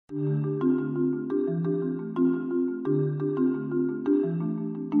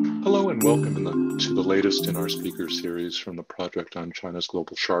and welcome to the latest in our speaker series from the project on China's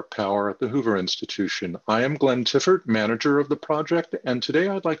global sharp power at the Hoover Institution. I am Glenn Tiffert, manager of the project, and today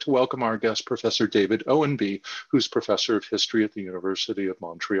I'd like to welcome our guest, Professor David Ownby, who's professor of history at the University of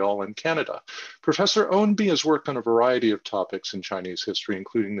Montreal in Canada. Professor Ownby has worked on a variety of topics in Chinese history,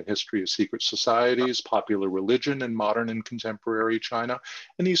 including the history of secret societies, popular religion, and modern and contemporary China,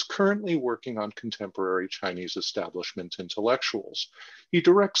 and he's currently working on contemporary Chinese establishment intellectuals. He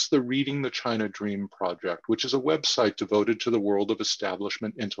directs the Reading the China Dream project, which is a website devoted to the world of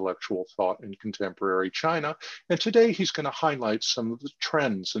establishment intellectual thought in contemporary China. And today he's going to highlight some of the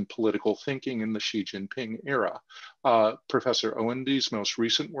trends in political thinking in the Xi Jinping era. Professor Ownby's most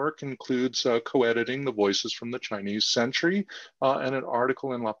recent work includes co-editing The Voices from the Chinese Century and an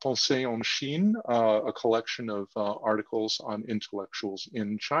article in La Pensée en Chine, a collection of articles on intellectuals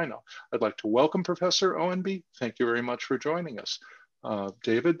in China. I'd like to welcome Professor Ownby. Thank you very much for joining us.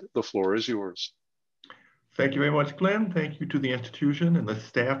 David, the floor is yours. Thank you very much, Glenn. Thank you to the institution and the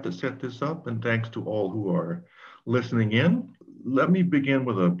staff that set this up, and thanks to all who are listening in. Let me begin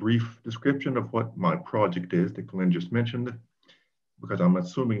with a brief description of what my project is that Glenn just mentioned, because I'm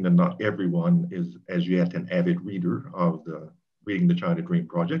assuming that not everyone is as yet an avid reader of the Reading the China Dream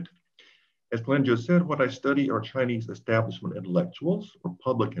project. As Glenn just said, what I study are Chinese establishment intellectuals, or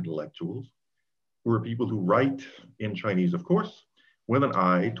public intellectuals, who are people who write in Chinese, of course, with an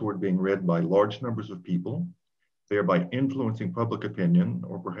eye toward being read by large numbers of people, thereby influencing public opinion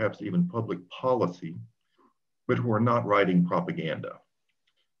or perhaps even public policy, but who are not writing propaganda.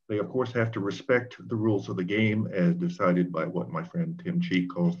 They, of course, have to respect the rules of the game as decided by what my friend Tim Cheek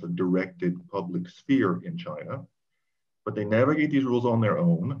calls the directed public sphere in China, but they navigate these rules on their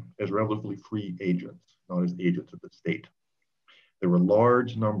own as relatively free agents, not as agents of the state. There were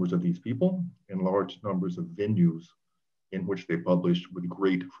large numbers of these people and large numbers of venues in which they published with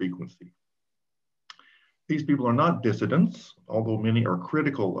great frequency. These people are not dissidents, although many are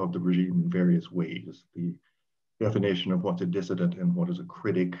critical of the regime in various ways. The definition of what's a dissident and what is a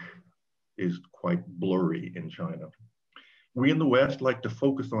critic is quite blurry in China. We in the West like to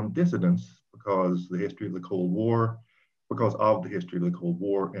focus on dissidents because of the history of the Cold War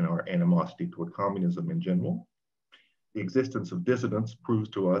and our animosity toward communism in general. The existence of dissidents proves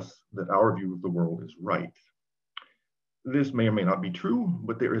to us that our view of the world is right. This may or may not be true,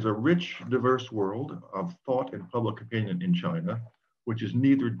 but there is a rich, diverse world of thought and public opinion in China, which is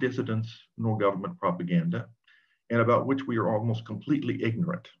neither dissidence nor government propaganda, and about which we are almost completely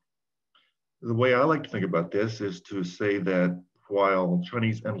ignorant. The way I like to think about this is to say that while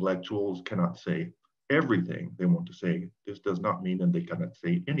Chinese intellectuals cannot say everything they want to say, this does not mean that they cannot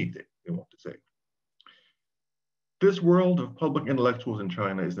say anything they want to say. This world of public intellectuals in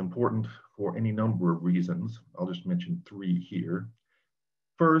China is important for any number of reasons. I'll just mention three here.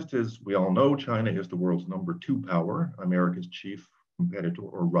 First, as we all know, China is the world's #2 power, America's chief competitor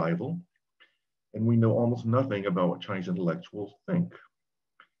or rival, and we know almost nothing about what Chinese intellectuals think.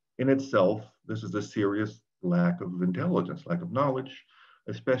 In itself, this is a serious lack of intelligence, lack of knowledge,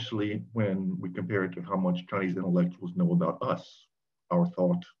 especially when we compare it to how much Chinese intellectuals know about us, our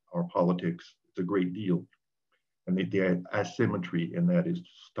thought, our politics. It's a great deal. And the asymmetry in that is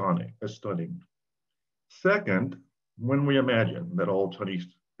stunning. Second, when we imagine that all Chinese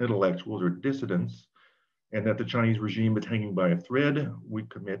intellectuals are dissidents and that the Chinese regime is hanging by a thread, we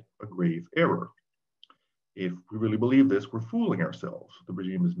commit a grave error. If we really believe this, we're fooling ourselves. The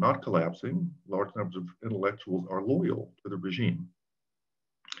regime is not collapsing. Large numbers of intellectuals are loyal to the regime.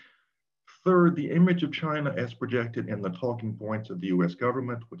 Third, the image of China as projected in the talking points of the US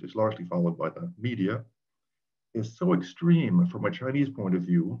government, which is largely followed by the media, is so extreme from a Chinese point of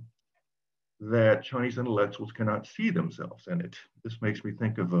view that Chinese intellectuals cannot see themselves in it. This makes me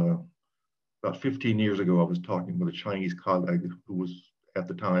think of about 15 years ago, I was talking with a Chinese colleague who was at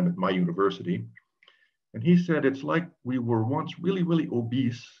the time at my university. And he said, it's like we were once really, really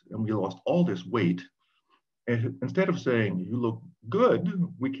obese and we lost all this weight. And instead of saying, you look good,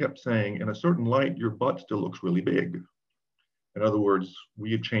 we kept saying, in a certain light, your butt still looks really big. In other words,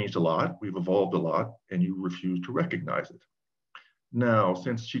 we have changed a lot, we've evolved a lot, and you refuse to recognize it. Now,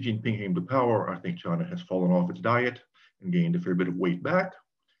 since Xi Jinping came to power, I think China has fallen off its diet and gained a fair bit of weight back,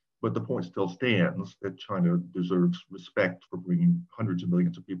 but the point still stands that China deserves respect for bringing hundreds of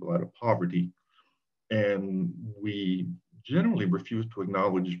millions of people out of poverty, and we generally refuse to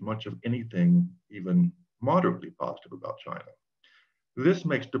acknowledge much of anything even moderately positive about China. This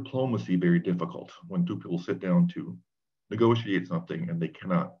makes diplomacy very difficult when two people sit down to negotiate something and they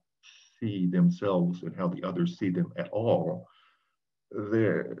cannot see themselves and how the others see them at all.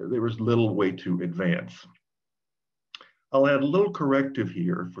 There is little way to advance. I'll add a little corrective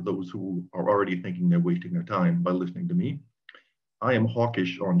here for those who are already thinking they're wasting their time by listening to me. I am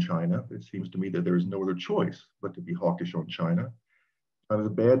hawkish on China. It seems to me that there is no other choice but to be hawkish on China. China's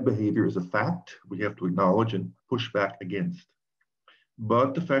bad behavior is a fact we have to acknowledge and push back against.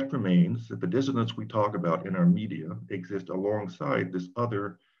 But the fact remains that the dissidents we talk about in our media exist alongside this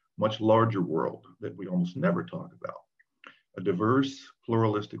other, much larger world that we almost never talk about. A diverse,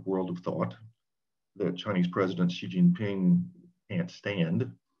 pluralistic world of thought that Chinese President Xi Jinping can't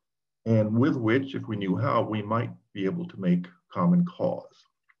stand, and with which, if we knew how, we might be able to make common cause.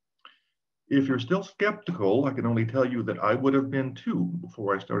 If you're still skeptical, I can only tell you that I would have been too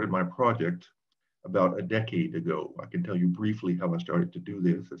before I started my project about a decade ago. I can tell you briefly how I started to do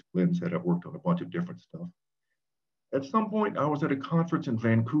this. As Glenn said, I've worked on a bunch of different stuff. At some point, I was at a conference in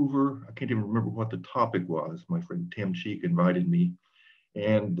Vancouver. I can't even remember what the topic was. My friend Tim Cheek invited me.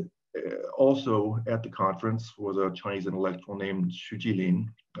 And also at the conference was a Chinese intellectual named Xu Jilin,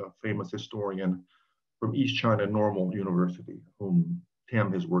 a famous historian from East China Normal University, whom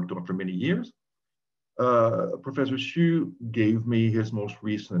Tim has worked on for many years. Professor Xu gave me his most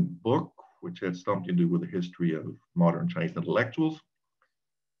recent book, which had something to do with the history of modern Chinese intellectuals.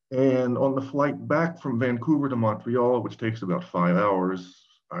 And on the flight back from Vancouver to Montreal, which takes about 5 hours,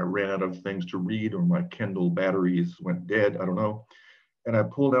 I ran out of things to read, or my Kindle batteries went dead, I don't know. And I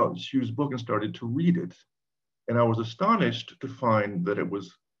pulled out Xu's book and started to read it. And I was astonished to find that it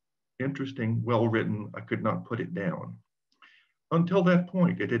was interesting, well-written. I could not put it down. Until that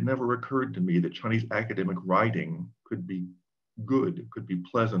point, it had never occurred to me that Chinese academic writing could be good, could be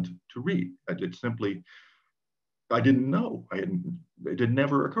pleasant to read. I didn't know. It had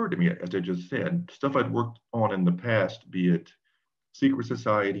never occurred to me, as I just said. Stuff I'd worked on in the past, be it secret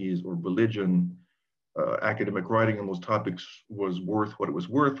societies or religion, academic writing on those topics was worth what it was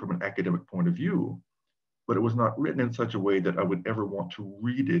worth from an academic point of view, but it was not written in such a way that I would ever want to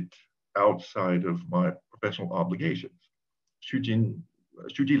read it outside of my professional obligations. Xu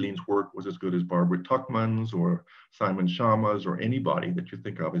Jilin's work was as good as Barbara Tuchman's or Simon Schama's or anybody that you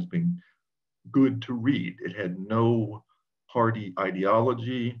think of as being good to read. It had no party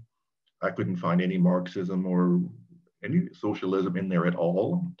ideology. I couldn't find any Marxism or any socialism in there at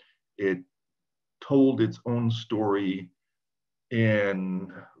all. It told its own story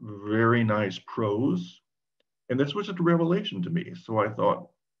in very nice prose. And this was just a revelation to me. So I thought,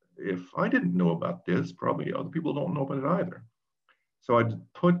 if I didn't know about this, probably other people don't know about it either. So I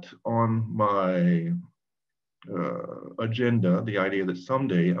put on my agenda the idea that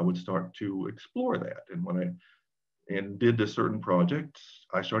someday I would start to explore that. And when I did this certain project,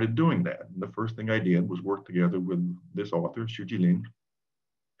 I started doing that. And the first thing I did was work together with this author, Xu Jilin,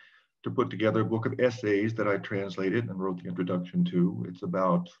 to put together a book of essays that I translated and wrote the introduction to. It's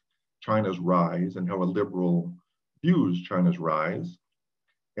about China's rise and how a liberal views China's rise.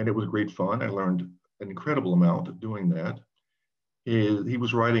 And it was great fun. I learned an incredible amount doing that. He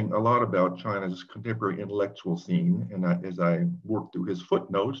was writing a lot about China's contemporary intellectual scene. And as I worked through his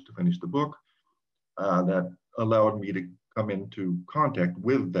footnotes to finish the book, that allowed me to come into contact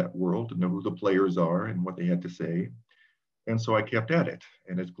with that world, to know who the players are and what they had to say. And so I kept at it.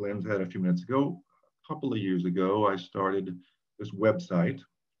 And as Glenn said a few minutes ago, a couple of years ago, I started this website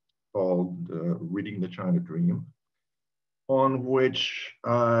called Reading the China Dream, on which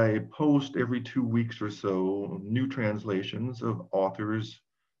I post every 2 weeks or so new translations of authors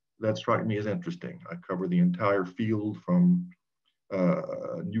that strike me as interesting. I cover the entire field from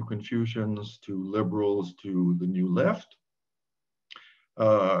New Confucians to liberals to the New Left.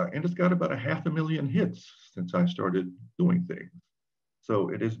 And it's got about 500,000 hits since I started doing things. So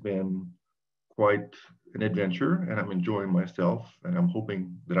it has been quite an adventure, and I'm enjoying myself, and I'm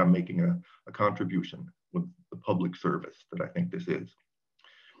hoping that I'm making a contribution with the public service that I think this is.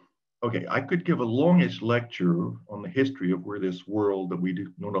 Okay, I could give a longish lecture on the history of where this world that we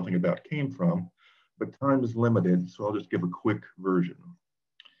know nothing about came from, but time is limited, so I'll just give a quick version.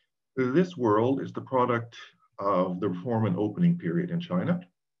 This world is the product of the Reform and Opening period in China,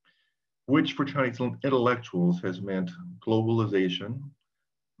 which for Chinese intellectuals has meant globalization,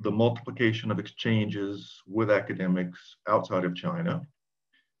 the multiplication of exchanges with academics outside of China,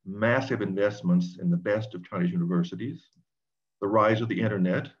 massive investments in the best of Chinese universities, the rise of the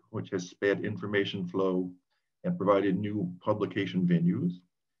internet, which has sped information flow and provided new publication venues,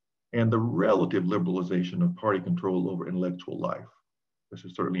 and the relative liberalization of party control over intellectual life. This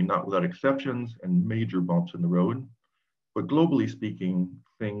is certainly not without exceptions and major bumps in the road, but globally speaking,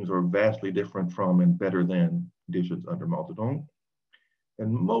 things are vastly different from and better than conditions under Mao Zedong.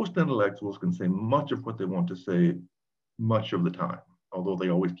 And most intellectuals can say much of what they want to say much of the time, although they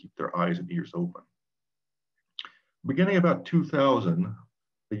always keep their eyes and ears open. Beginning about 2000,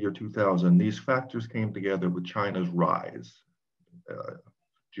 the year 2000, these factors came together with China's rise,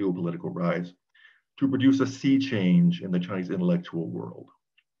 geopolitical rise, to produce a sea change in the Chinese intellectual world,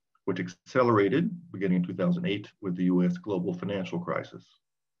 which accelerated beginning in 2008 with the US global financial crisis.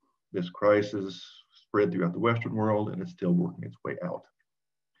 This crisis spread throughout the Western world and it's still working its way out.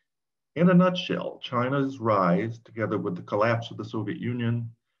 In a nutshell, China's rise, together with the collapse of the Soviet Union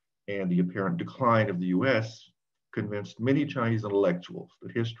and the apparent decline of the US, convinced many Chinese intellectuals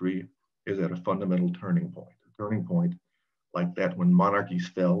that history is at a fundamental turning point like that when monarchies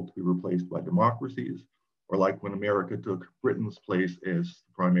fell to be replaced by democracies, or like when America took Britain's place as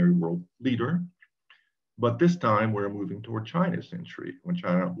the primary world leader. But this time we're moving toward China's century, when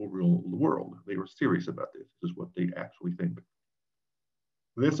China will rule the world. They were serious about this. This is what they actually think.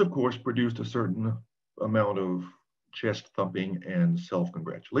 This, of course, produced a certain amount of chest thumping and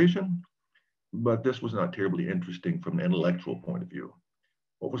self-congratulation, but this was not terribly interesting from an intellectual point of view.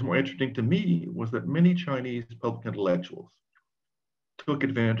 What was more interesting to me was that many Chinese public intellectuals took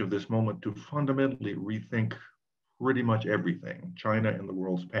advantage of this moment to fundamentally rethink pretty much everything, China and the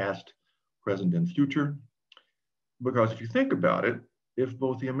world's past, present, and future. Because if you think about it, if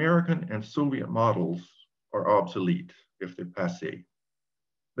both the American and Soviet models are obsolete, if they're passé,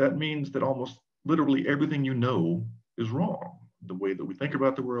 that means that almost literally everything you know is wrong. The way that we think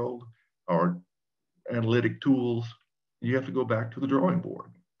about the world, our analytic tools, you have to go back to the drawing board.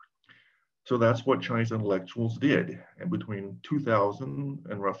 So that's what Chinese intellectuals did. And between 2000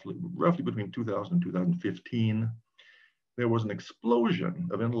 and roughly between 2000 and 2015, there was an explosion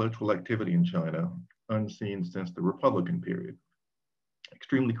of intellectual activity in China, unseen since the Republican period.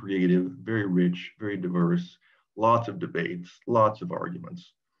 Extremely creative, very rich, very diverse, lots of debates, lots of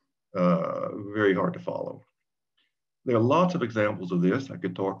arguments, very hard to follow. There are lots of examples of this. I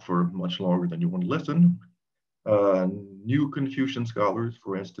could talk for much longer than you want to listen. New Confucian scholars,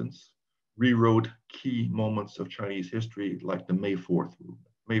 for instance, rewrote key moments of Chinese history like the May 4th movement.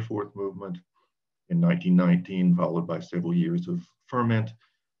 May 4th movement in 1919, followed by several years of ferment,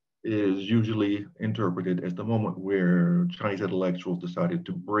 is usually interpreted as the moment where Chinese intellectuals decided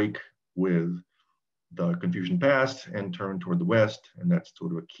to break with the Confucian past and turn toward the West. And that's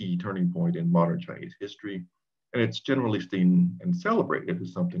sort of a key turning point in modern Chinese history. And it's generally seen and celebrated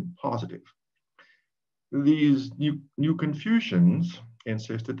as something positive. These new Confucians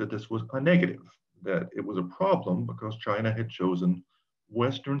insisted that this was a negative, that it was a problem because China had chosen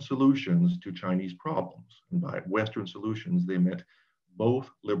Western solutions to Chinese problems. And by Western solutions, they meant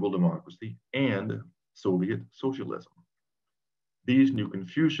both liberal democracy and Soviet socialism. These new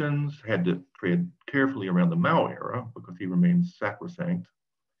Confucians had to tread carefully around the Mao era because he remains sacrosanct.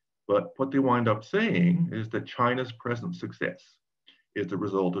 But what they wind up saying is that China's present success is the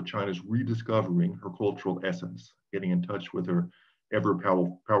result of China's rediscovering her cultural essence, getting in touch with her ever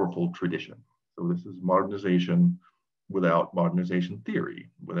powerful tradition. So this is modernization without modernization theory,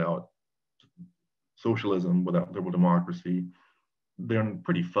 without socialism, without liberal democracy. They're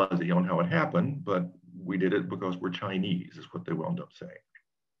pretty fuzzy on how it happened, but we did it because we're Chinese, is what they wound up saying.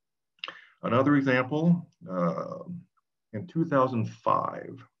 Another example, in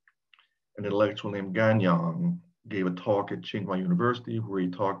 2005, an intellectual named Gan Yang gave a talk at Tsinghua University where he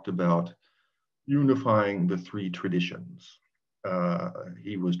talked about unifying the three traditions.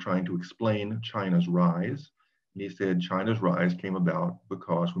 He was trying to explain China's rise. And he said China's rise came about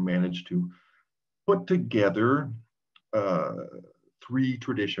because we managed to put together three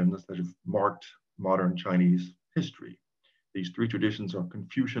traditions that have marked modern Chinese history. These three traditions are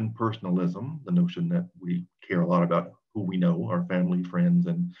Confucian personalism, the notion that we care a lot about who we know, our family, friends,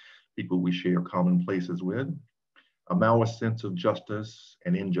 and people we share common places with, a Maoist sense of justice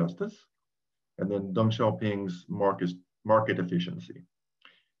and injustice, and then Deng Xiaoping's market efficiency.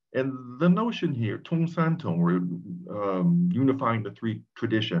 And the notion here, Tong San Tong, unifying the three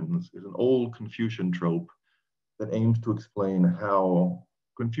traditions, is an old Confucian trope that aims to explain how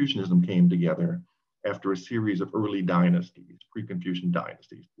Confucianism came together after a series of early dynasties, pre-Confucian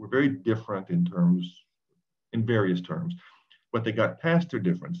dynasties. Were very different in various terms, but they got past their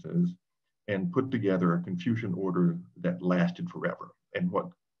differences and put together a Confucian order that lasted forever. And what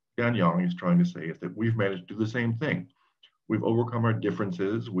Gan Yang is trying to say is that we've managed to do the same thing. We've overcome our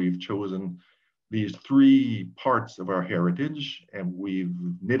differences. We've chosen these three parts of our heritage and we've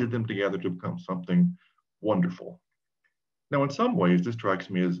knitted them together to become something wonderful. Now, in some ways, this strikes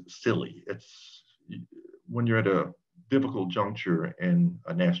me as silly. It's when you're at a difficult juncture in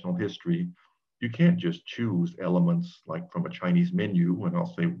a national history, you can't just choose elements like from a Chinese menu, and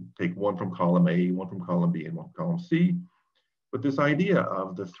I'll say take one from column A, one from column B, and one from column C. But this idea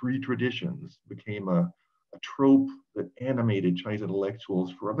of the three traditions became a a trope that animated Chinese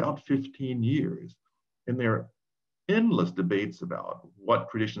intellectuals for about 15 years. And there are endless debates about what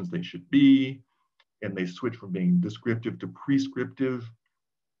traditions they should be, and they switch from being descriptive to prescriptive.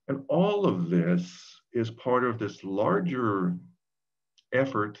 And all of this is part of this larger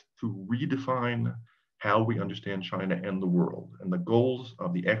effort to redefine how we understand China and the world. And the goals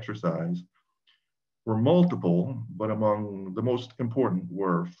of the exercise were multiple, but among the most important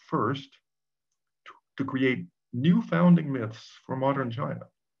were first, to create new founding myths for modern China.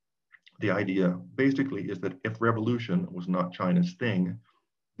 The idea basically is that if revolution was not China's thing,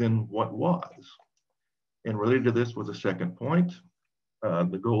 then what was? And related to this was a second point,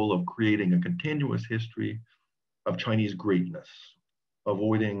 the goal of creating a continuous history of Chinese greatness,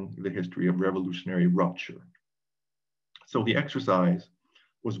 avoiding the history of revolutionary rupture. So the exercise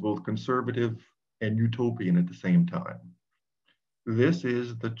was both conservative and utopian at the same time. This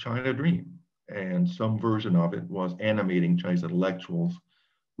is the China dream, and some version of it was animating Chinese intellectuals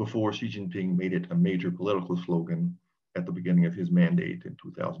before Xi Jinping made it a major political slogan at the beginning of his mandate in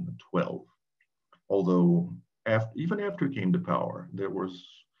 2012. Although even after he came to power, there was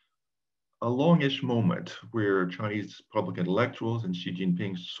a longish moment where Chinese public intellectuals and Xi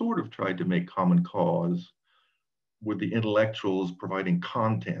Jinping sort of tried to make common cause with the intellectuals providing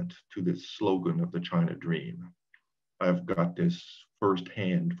content to this slogan of the China dream. I've got this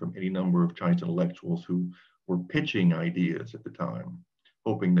firsthand from any number of Chinese intellectuals who were pitching ideas at the time,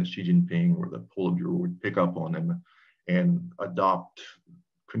 hoping that Xi Jinping or the Politburo would pick up on them and adopt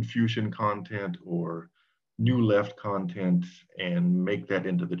Confucian content or New Left content and make that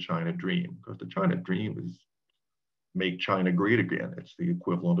into the China dream. Because the China dream is make China great again. It's the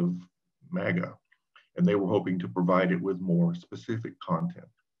equivalent of MAGA. And they were hoping to provide it with more specific content.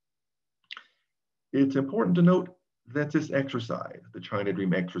 It's important to note that this exercise, the China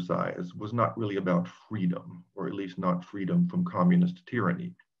Dream exercise, was not really about freedom, or at least not freedom from communist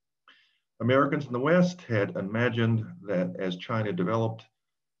tyranny. Americans in the West had imagined that as China developed,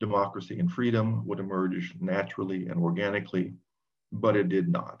 democracy and freedom would emerge naturally and organically, but it did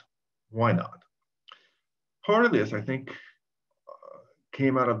not. Why not? Part of this, I think,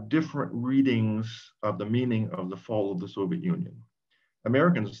 came out of different readings of the meaning of the fall of the Soviet Union.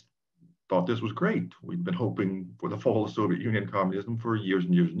 Americans thought this was great. We'd been hoping for the fall of Soviet Union communism for years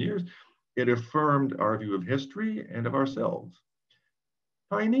and years and years. It affirmed our view of history and of ourselves.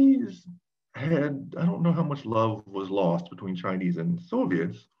 Chinese had, I don't know how much love was lost between Chinese and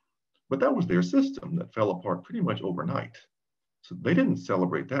Soviets, but that was their system that fell apart pretty much overnight. So they didn't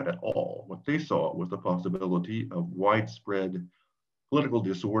celebrate that at all. What they saw was the possibility of widespread political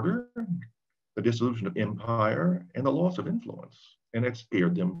disorder, the dissolution of empire, and the loss of influence. And it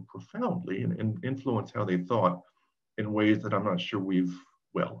scared them profoundly and influenced how they thought in ways that I'm not sure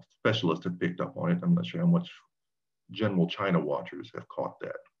well, specialists have picked up on it. I'm not sure how much general China watchers have caught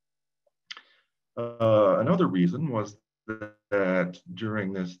that. Another reason was that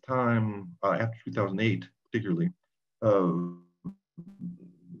during this time, after 2008 particularly,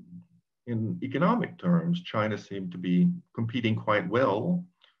 in economic terms, China seemed to be competing quite well,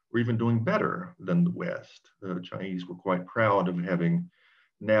 or even doing better than the West. The Chinese were quite proud of having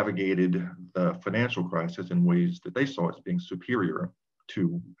navigated the financial crisis in ways that they saw as being superior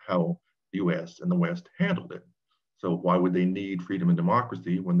to how the US and the West handled it. So why would they need freedom and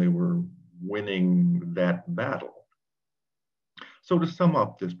democracy when they were winning that battle? So to sum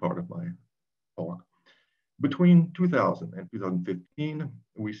up this part of my talk, between 2000 and 2015,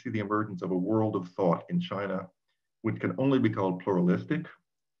 we see the emergence of a world of thought in China, which can only be called pluralistic,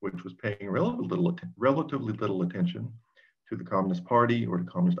 which was paying relatively little attention to the Communist Party or to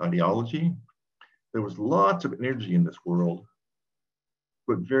communist ideology. There was lots of energy in this world,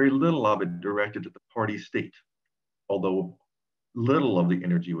 but very little of it directed at the party state, although little of the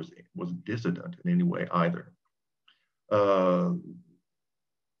energy was dissident in any way either.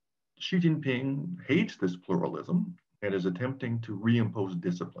 Xi Jinping hates this pluralism and is attempting to reimpose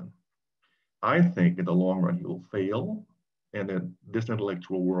discipline. I think in the long run he will fail, and that this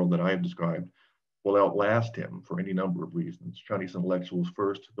intellectual world that I have described will outlast him for any number of reasons. Chinese intellectuals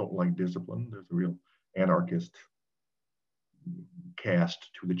first don't like discipline. There's a real anarchist cast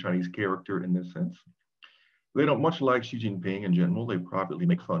to the Chinese character in this sense. They don't much like Xi Jinping in general. They privately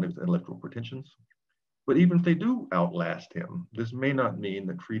make fun of his intellectual pretensions. But even if they do outlast him, this may not mean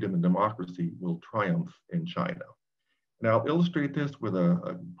that freedom and democracy will triumph in China. And I'll illustrate this with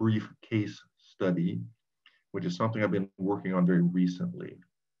a brief case study, which is something I've been working on very recently.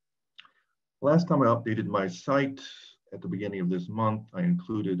 Last time I updated my site at the beginning of this month, I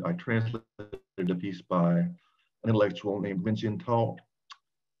translated a piece by an intellectual named Wen Jintao,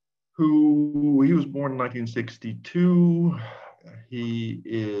 he was born in 1962. He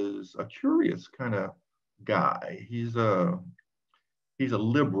is a curious kind of guy. He's a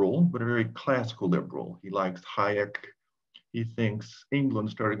liberal, but a very classical liberal. He likes Hayek. He thinks England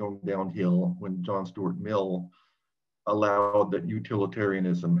started going downhill when John Stuart Mill allowed that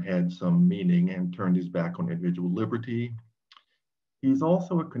utilitarianism had some meaning and turned his back on individual liberty. He's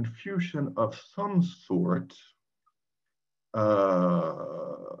also a Confucian of some sort.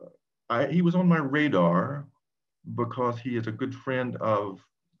 He was on my radar because he is a good friend of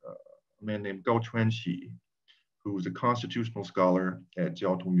a man named Gao Chuanxi, who is a constitutional scholar at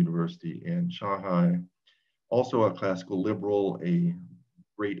Jiao Tong University in Shanghai, also a classical liberal, a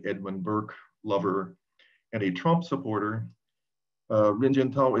great Edmund Burke lover, and a Trump supporter. Ren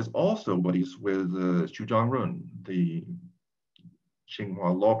Jintao is also buddies with Xu Zhangrun, the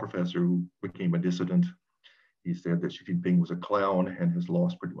Tsinghua law professor who became a dissident. He said that Xi Jinping was a clown and has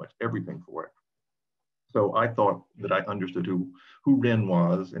lost pretty much everything for it. So I thought that I understood who Ren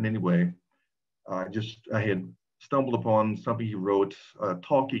was. And anyway, I had stumbled upon something he wrote, a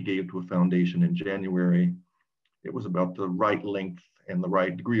talk he gave to a foundation in January. It was about the right length and the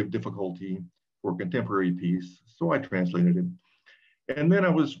right degree of difficulty for contemporary peace. So I translated it. And then I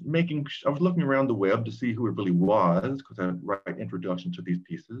was looking around the web to see who it really was, because I write introductions to these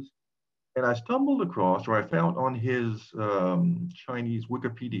pieces. And I stumbled across, or I found on his Chinese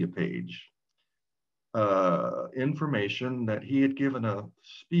Wikipedia page, information that he had given a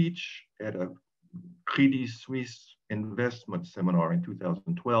speech at a Credit Suisse investment seminar in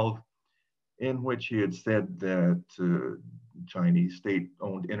 2012, in which he had said that Chinese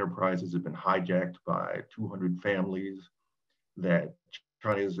state-owned enterprises have been hijacked by 200 families, that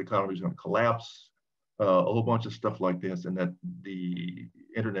China's economy is going to collapse, a whole bunch of stuff like this, and that the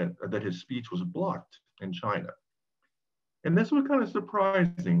internet, that his speech was blocked in China. And this was kind of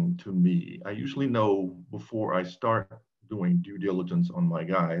surprising to me. I usually know before I start doing due diligence on my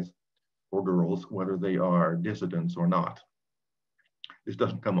guys or girls, whether they are dissidents or not. This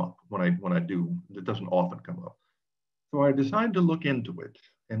doesn't come up when I do, it doesn't often come up. So I decided to look into it.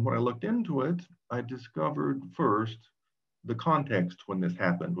 And when I looked into it, I discovered first, the context when this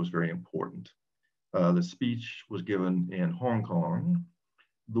happened was very important. The speech was given in Hong Kong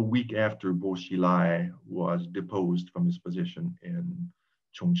the week after Bo Xilai was deposed from his position in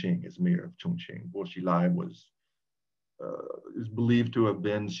Chongqing as mayor of Chongqing. Bo Xilai is believed to have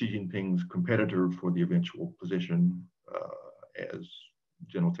been Xi Jinping's competitor for the eventual position as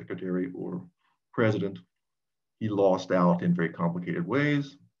general secretary or president. He lost out in very complicated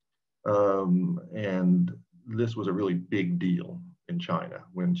ways. And this was a really big deal in China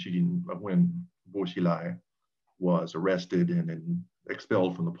when Bo Xilai was arrested and then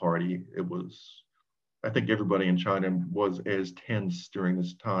expelled from the party. It was, I think everybody in China was as tense during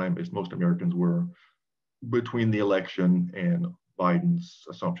this time as most Americans were between the election and Biden's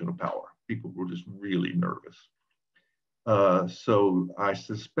assumption of power. People were just really nervous. So I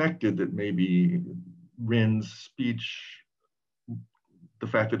suspected that maybe Ren's speech, the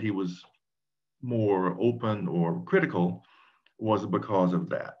fact that he was more open or critical, was because of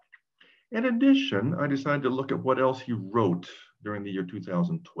that. In addition, I decided to look at what else he wrote during the year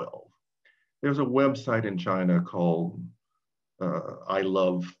 2012. There's a website in China called I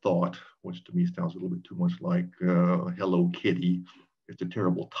Love Thought, which to me sounds a little bit too much like Hello Kitty. It's a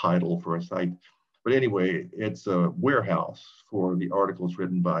terrible title for a site. But anyway, it's a warehouse for the articles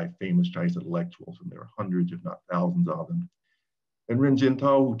written by famous Chinese intellectuals, and there are hundreds, if not thousands of them. And Ren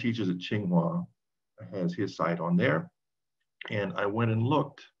Jintao, who teaches at Tsinghua, has his site on there. And I went and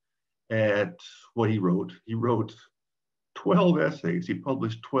looked at what he wrote. He wrote 12 essays. He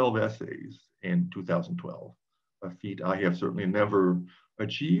published 12 essays in 2012, a feat I have certainly never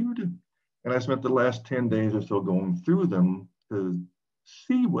achieved. And I spent the last 10 days or so going through them to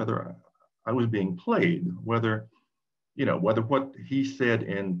see whether I was being played, whether what he said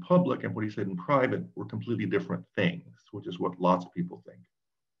in public and what he said in private were completely different things, which is what lots of people think.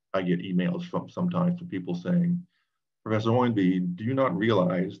 I get emails sometimes from people saying, Professor Ownby, do you not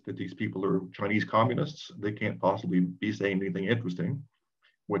realize that these people are Chinese communists? They can't possibly be saying anything interesting,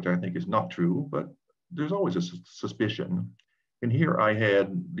 which I think is not true, but there's always a suspicion. And here I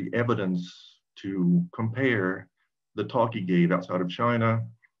had the evidence to compare the talk he gave outside of China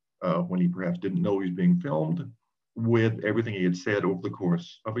when he perhaps didn't know he was being filmed with everything he had said over the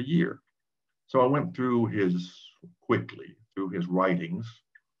course of a year. So I went through his writings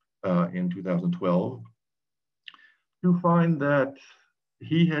in 2012 to find that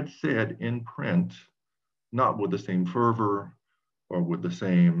he had said in print, not with the same fervor or with the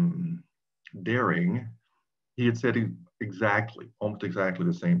same daring, he had said almost exactly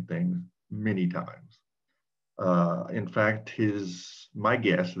the same thing many times. In fact, my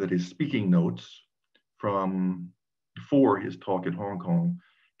guess that his speaking notes from before his talk at Hong Kong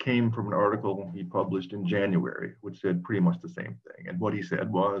came from an article he published in January, which said pretty much the same thing. And what he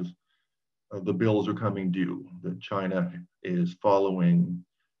said was, the bills are coming due, that China is following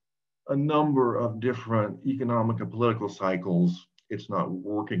a number of different economic and political cycles. It's not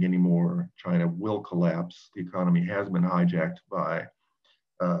working anymore. China will collapse. The economy has been hijacked by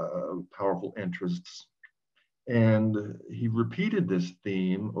powerful interests. And he repeated this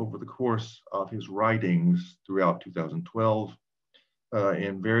theme over the course of his writings throughout 2012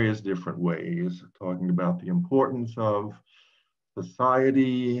 in various different ways, talking about the importance of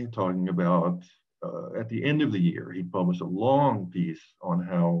society, talking about, at the end of the year, he published a long piece on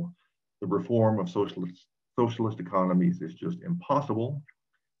how the reform of socialist economies is just impossible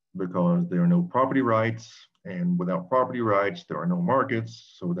because there are no property rights, and without property rights, there are no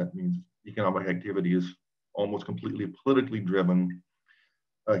markets. So that means economic activity is almost completely politically driven.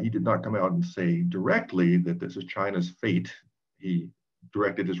 He did not come out and say directly that this is China's fate. He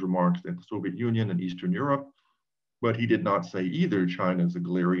directed his remarks at the Soviet Union and Eastern Europe, but he did not say either China is a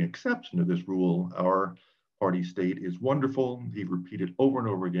glaring exception to this rule. Our party state is wonderful. He repeated over and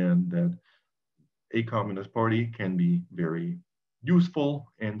over again that a communist party can be very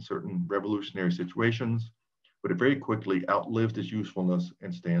useful in certain revolutionary situations, but it very quickly outlives its usefulness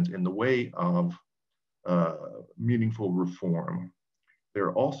and stands in the way of meaningful reform. There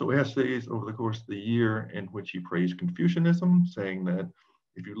are also essays over the course of the year in which he praised Confucianism, saying that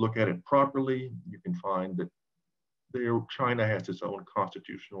if you look at it properly, you can find that China has its own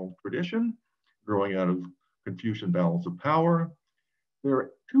constitutional tradition growing out of Confucian balance of power. There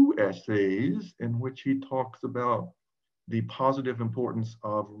are two essays in which he talks about the positive importance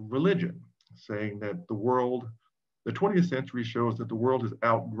of religion, saying that the 20th century shows that the world has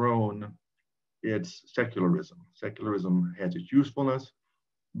outgrown its secularism. Secularism has its usefulness,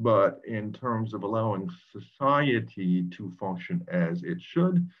 but in terms of allowing society to function as it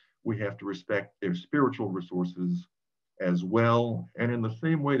should, we have to respect their spiritual resources as well. And in the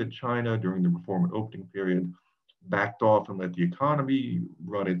same way that China during the reform and opening period backed off and let the economy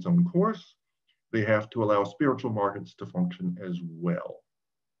run its own course, they have to allow spiritual markets to function as well.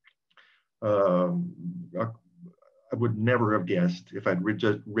 I would never have guessed, if I'd read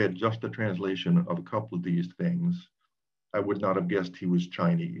just the translation of a couple of these things, I would not have guessed he was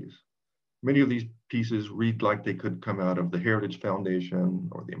Chinese. Many of these pieces read like they could come out of the Heritage Foundation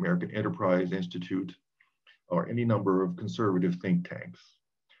or the American Enterprise Institute or any number of conservative think tanks.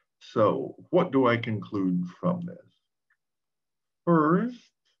 So what do I conclude from this? First,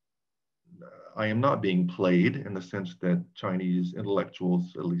 I am not being played in the sense that Chinese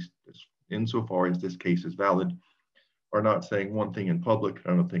intellectuals, at least insofar as this case is valid, are not saying one thing in public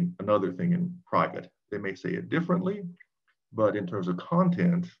and another thing in private. They may say it differently, but in terms of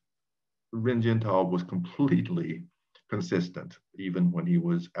content, Ren Jintao was completely consistent, even when he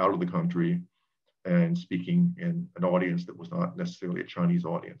was out of the country and speaking in an audience that was not necessarily a Chinese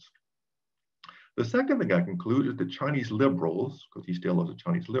audience. The second thing I conclude is that Chinese liberals, because he still is a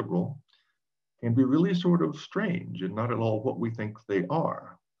Chinese liberal, can be really sort of strange and not at all what we think they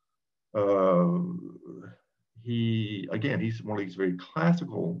are. He's one of these very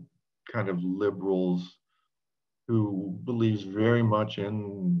classical kind of liberals who believes very much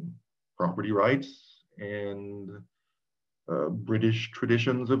in property rights and British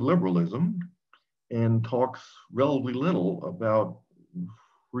traditions of liberalism, and talks relatively little about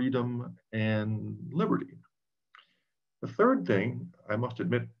freedom and liberty. The third thing, I must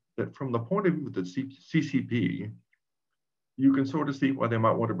admit that from the point of view of the CCP, you can sort of see why they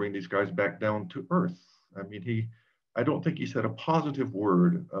might want to bring these guys back down to earth. I mean, I don't think he said a positive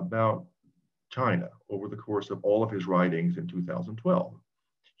word about China over the course of all of his writings in 2012.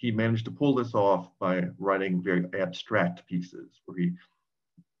 He managed to pull this off by writing very abstract pieces where he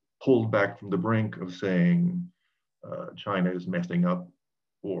pulled back from the brink of saying China is messing up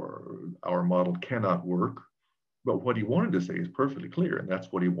or our model cannot work. But what he wanted to say is perfectly clear, and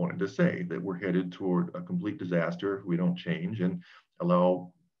that's what he wanted to say, that we're headed toward a complete disaster if we don't change and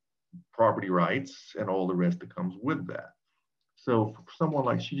allow property rights and all the rest that comes with that. So for someone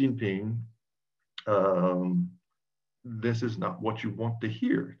like Xi Jinping, this is not what you want to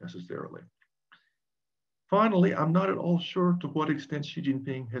hear necessarily. Finally, I'm not at all sure to what extent Xi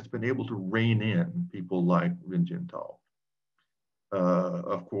Jinping has been able to rein in people like Ren Jintao.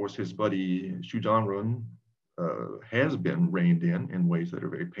 Of course, his buddy Xu Jianrun has been reined in ways that are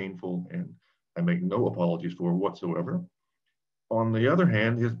very painful and I make no apologies for whatsoever. On the other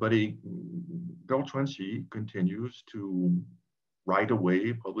hand, his buddy Gao Chuanxi continues to write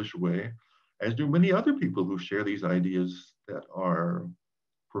away, publish away, as do many other people who share these ideas that are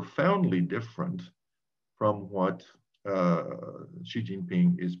profoundly different from what Xi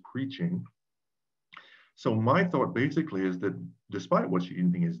Jinping is preaching. So my thought basically is that despite what Xi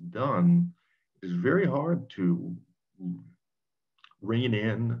Jinping has done, it's very hard to rein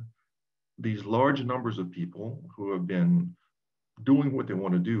in these large numbers of people who have been doing what they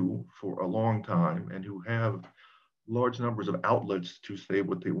want to do for a long time and who have large numbers of outlets to say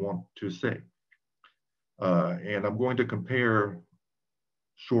what they want to say. And I'm going to compare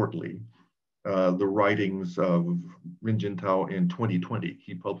shortly the writings of Rin Jintao in 2020.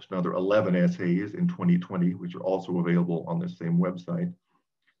 He published another 11 essays in 2020, which are also available on the same website.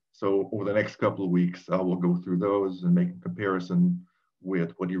 So over the next couple of weeks, I will go through those and make a comparison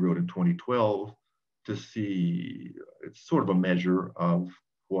with what he wrote in 2012 to see, it's sort of a measure of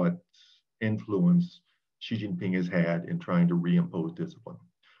what influence Xi Jinping has had in trying to reimpose discipline.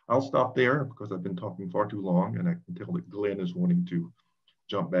 I'll stop there because I've been talking far too long and I can tell that Glenn is wanting to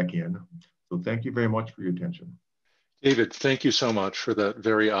jump back in. So thank you very much for your attention. David, thank you so much for that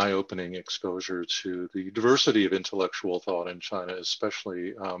very eye-opening exposure to the diversity of intellectual thought in China,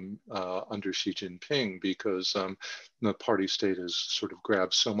 especially under Xi Jinping, because the party state has sort of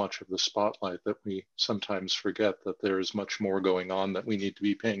grabbed so much of the spotlight that we sometimes forget that there is much more going on that we need to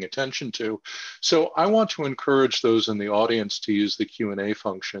be paying attention to. So I want to encourage those in the audience to use the Q&A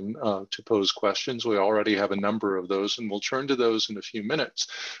function to pose questions. We already have a number of those, and we'll turn to those in a few minutes.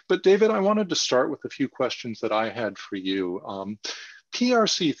 But David, I wanted to start with a few questions that I had for you.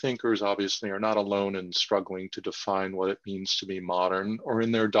 PRC thinkers obviously are not alone in struggling to define what it means to be modern, or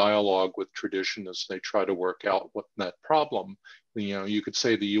in their dialogue with tradition as they try to work out what that problem. You know, you could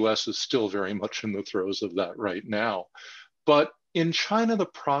say the US is still very much in the throes of that right now. But in China, the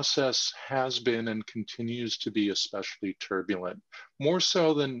process has been and continues to be especially turbulent, more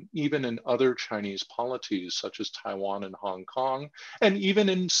so than even in other Chinese polities, such as Taiwan and Hong Kong, and even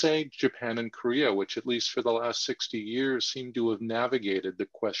in, say, Japan and Korea, which at least for the last 60 years seem to have navigated the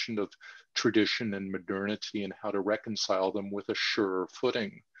question of tradition and modernity and how to reconcile them with a surer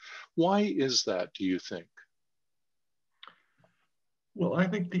footing. Why is that, do you think? Well, I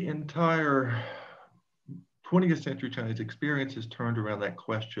think the entire 20th century Chinese experience is turned around that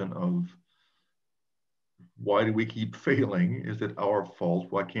question of why do we keep failing? Is it our fault?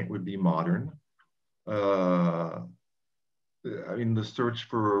 Why can't we be modern? I mean, The Search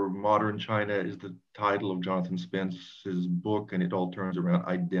for Modern China is the title of Jonathan Spence's book, and it all turns around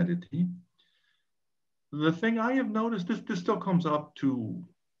identity. The thing I have noticed, this still comes up to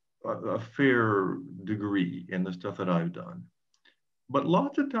a fair degree in the stuff that I've done, but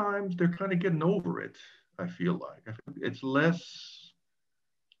lots of times they're kind of getting over it. I feel like it's less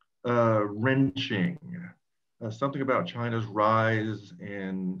wrenching. Something about China's rise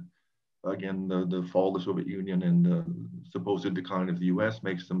and again the fall of the Soviet Union and the supposed decline of the US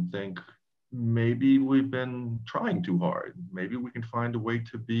makes them think maybe we've been trying too hard. Maybe we can find a way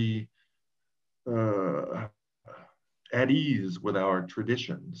to be at ease with our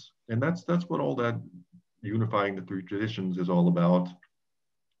traditions, and that's what all that unifying the three traditions is all about.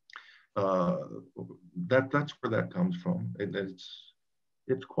 That's where that comes from.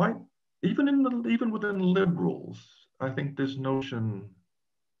 It's quite even within liberals. I think this notion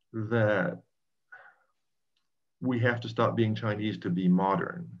that we have to stop being Chinese to be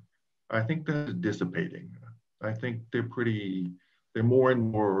modern, I think that is dissipating. I think they're more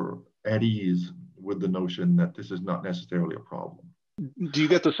and more at ease with the notion that this is not necessarily a problem. Do you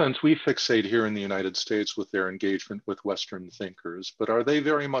get the sense we fixate here in the United States with their engagement with Western thinkers, but are they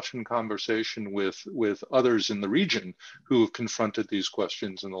very much in conversation with others in the region who have confronted these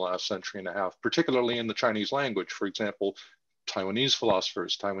questions in the last century and a half, particularly in the Chinese language, for example, Taiwanese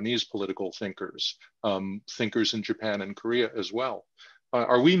philosophers, Taiwanese political thinkers, thinkers in Japan and Korea as well?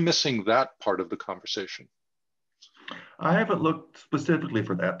 Are we missing that part of the conversation? I haven't looked specifically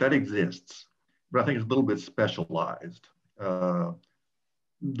for that. That exists, but I think it's a little bit specialized.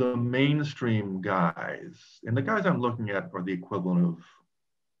 The mainstream guys, and the guys I'm looking at are the equivalent of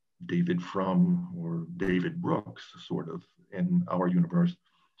David Frum or David Brooks, sort of, in our universe.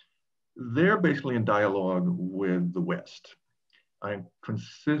 They're basically in dialogue with the West. I'm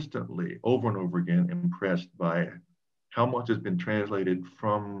consistently, over and over again, impressed by how much has been translated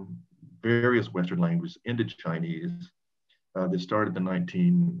from various Western languages into Chinese. This started in the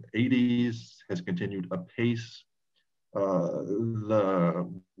 1980s, has continued apace.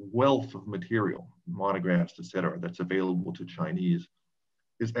 The wealth of material, monographs, etc., that's available to Chinese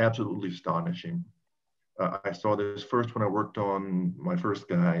is absolutely astonishing. I saw this first when I worked on my first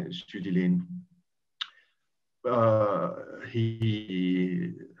guy, Xu Jilin,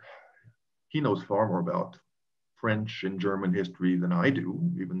 he knows far more about French and German history than I do,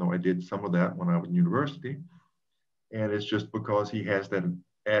 even though I did some of that when I was in university. And it's just because he has that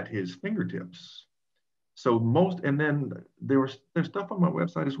at his fingertips. So and then there's stuff on my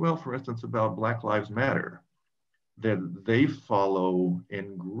website as well, for instance, about Black Lives Matter that they follow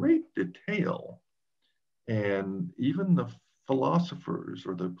in great detail. And even the philosophers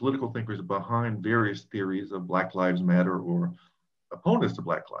or the political thinkers behind various theories of Black Lives Matter or opponents to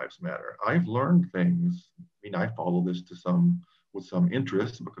Black Lives Matter, I've learned things. I mean, I follow this with some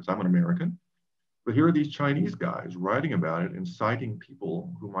interest because I'm an American. But here are these Chinese guys writing about it and citing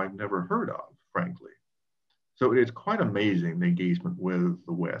people whom I've never heard of, frankly. So it's quite amazing, the engagement with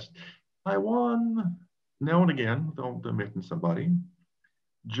the West. Taiwan, now and again, don't mention somebody.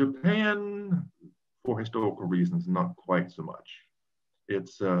 Japan, for historical reasons, not quite so much.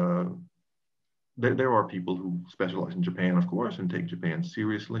 It's there are people who specialize in Japan, of course, and take Japan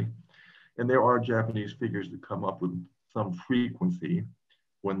seriously. And there are Japanese figures that come up with some frequency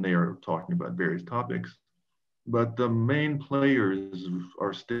when they are talking about various topics. But the main players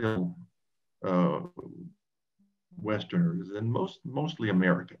are still Westerners and mostly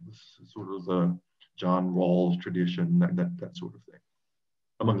Americans, sort of the John Rawls tradition, that sort of thing,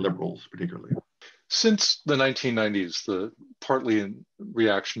 among liberals particularly. Since the 1990s, partly in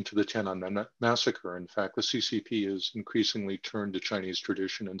reaction to the Tiananmen massacre, in fact, the CCP has increasingly turned to Chinese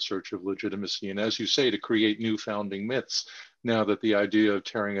tradition in search of legitimacy. And as you say, to create new founding myths, now that the idea of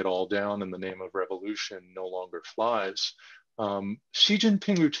tearing it all down in the name of revolution no longer flies. Xi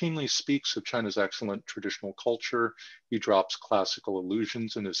Jinping routinely speaks of China's excellent traditional culture. He drops classical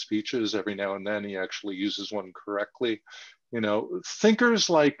allusions in his speeches. Every now and then he actually uses one correctly. Thinkers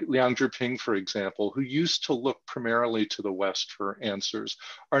like Liang Zhiping, for example, who used to look primarily to the West for answers,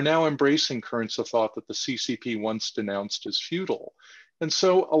 are now embracing currents of thought that the CCP once denounced as feudal. And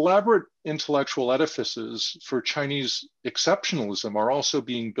so elaborate intellectual edifices for Chinese exceptionalism are also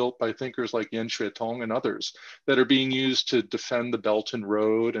being built by thinkers like Yan Xuetong and others that are being used to defend the Belt and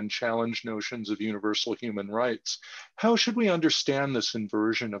Road and challenge notions of universal human rights. How should we understand this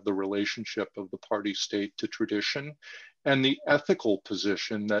inversion of the relationship of the party state to tradition and the ethical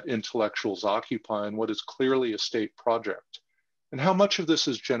position that intellectuals occupy in what is clearly a state project? And how much of this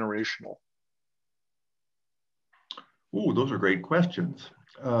is generational? Ooh, those are great questions.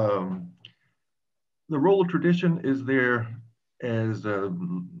 The role of tradition is there as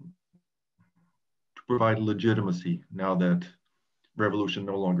to provide legitimacy now that revolution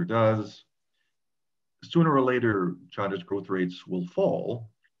no longer does. Sooner or later, China's growth rates will fall.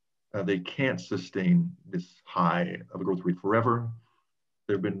 They can't sustain this high of a growth rate forever.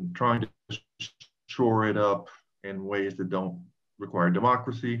 They've been trying to shore it up in ways that don't require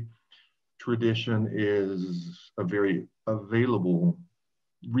democracy. Tradition is a very available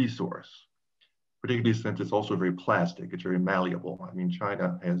resource, particularly since it's also very plastic, it's very malleable. I mean,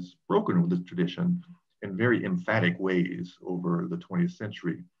 China has broken with this tradition in very emphatic ways over the 20th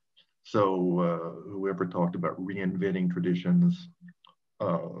century. So whoever talked about reinventing traditions,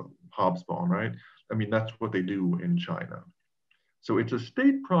 Hobsbawm, right? I mean, that's what they do in China. So it's a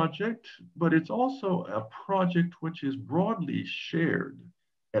state project, but it's also a project which is broadly shared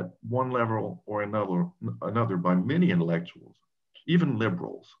at one level or another by many intellectuals, even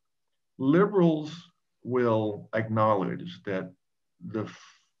liberals. Liberals will acknowledge that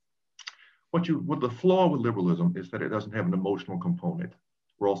what the flaw with liberalism is that it doesn't have an emotional component.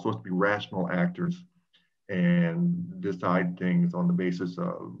 We're all supposed to be rational actors and decide things on the basis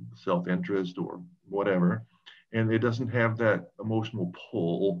of self-interest or whatever. And it doesn't have that emotional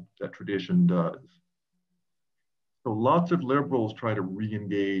pull that tradition does. So lots of liberals try to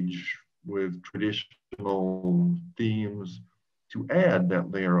re-engage with traditional themes to add that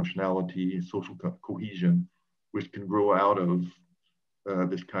layer of emotionality, social cohesion, which can grow out of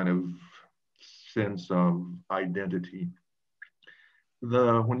this kind of sense of identity.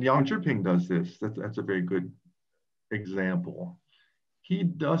 When Liang Zhiping does this, that's a very good example. He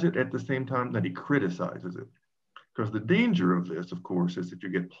does it at the same time that he criticizes it. Because the danger of this, of course, is that you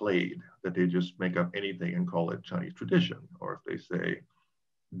get played, that they just make up anything and call it Chinese tradition. Or if they say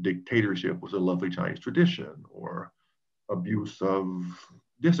dictatorship was a lovely Chinese tradition, or abuse of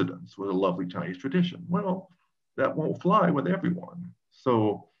dissidents was a lovely Chinese tradition. Well, that won't fly with everyone.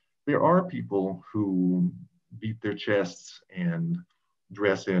 So there are people who beat their chests and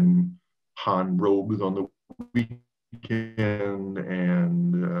dress in Han robes on the weekend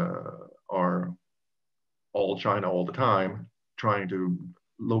and are all China all the time, trying to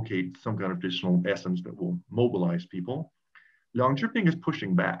locate some kind of traditional essence that will mobilize people. Liang Zhiping is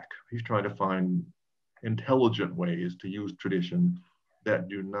pushing back. He's trying to find intelligent ways to use tradition that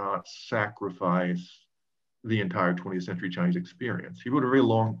do not sacrifice the entire 20th century Chinese experience. He wrote a very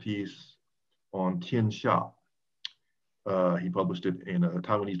long piece on Tianxia. He published it in a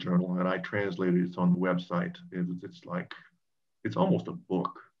Taiwanese journal, and I translated it. It's on the website. It's almost a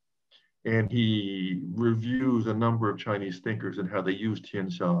book. And he reviews a number of Chinese thinkers and how they use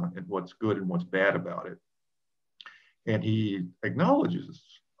Tianxia and what's good and what's bad about it. And he acknowledges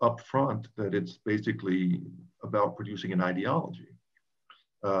up front that it's basically about producing an ideology.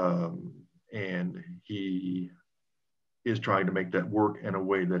 And he is trying to make that work in a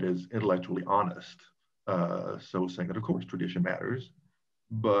way that is intellectually honest. So saying that, of course, tradition matters,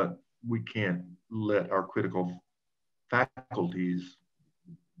 but we can't let our critical faculties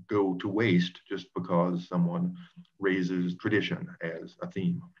go to waste just because someone raises tradition as a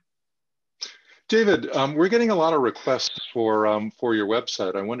theme. David, we're getting a lot of requests for your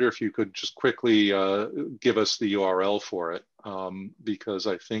website. I wonder if you could just quickly give us the URL for it, because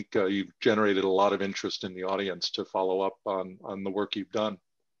I think you've generated a lot of interest in the audience to follow up on the work you've done.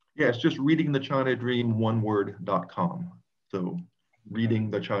 Yeah, it's just readingthechinadream1word.com. So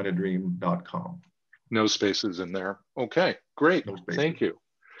readingthechinadream.com. No spaces in there. Okay, great. No spaces. Thank you.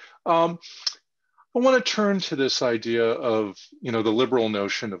 I want to turn to this idea of, the liberal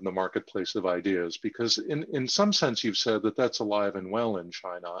notion of the marketplace of ideas, because in some sense you've said that that's alive and well in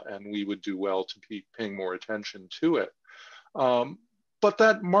China, and we would do well to be paying more attention to it. But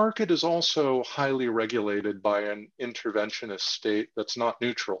that market is also highly regulated by an interventionist state that's not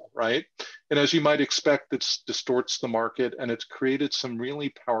neutral, right? And as you might expect, it distorts the market, and it's created some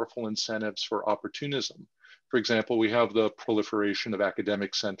really powerful incentives for opportunism. For example, we have the proliferation of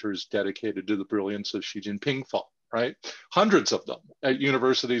academic centers dedicated to the brilliance of Xi Jinping thought, right? Hundreds of them at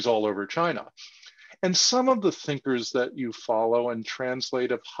universities all over China. And some of the thinkers that you follow and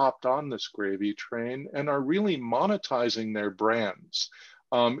translate have hopped on this gravy train and are really monetizing their brands.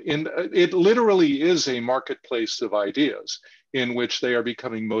 It literally is a marketplace of ideas in which they are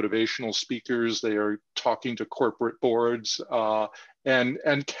becoming motivational speakers. They are talking to corporate boards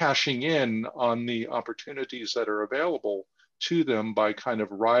and cashing in on the opportunities that are available to them by kind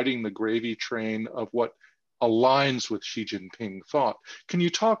of riding the gravy train of what aligns with Xi Jinping thought. Can you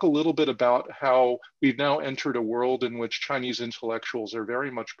talk a little bit about how we've now entered a world in which Chinese intellectuals are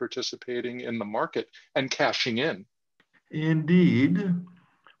very much participating in the market and cashing in? Indeed.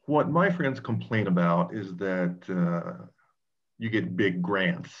 What my friends complain about is that you get big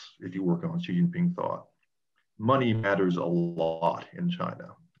grants if you work on Xi Jinping thought. Money matters a lot in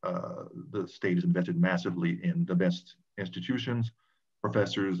China. The state is invested massively in the best institutions.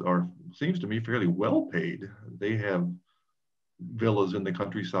 Professors are, seems to me, fairly well paid. They have villas in the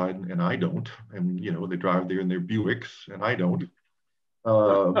countryside, and I don't. And they drive there in their Buicks, and I don't.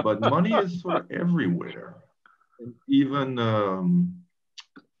 But money is sort of everywhere. And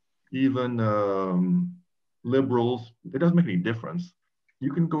even liberals, it doesn't make any difference.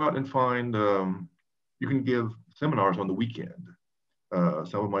 You can go out and find, you can give seminars on the weekend.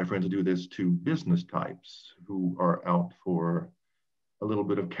 Some of my friends do this to business types who are out for a little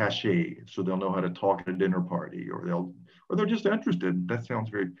bit of cachet, so they'll know how to talk at a dinner party, or they're just interested. That sounds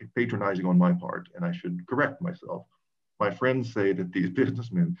very patronizing on my part, and I should correct myself. My friends say that these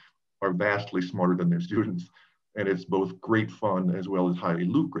businessmen are vastly smarter than their students, and it's both great fun as well as highly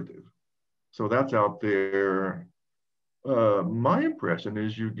lucrative. So that's out there. My impression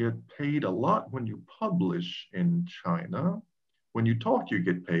is you get paid a lot when you publish in China. When you talk, you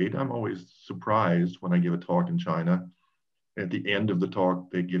get paid. I'm always surprised when I give a talk in China. At the end of the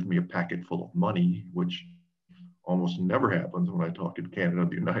talk, they give me a packet full of money, which almost never happens when I talk in Canada or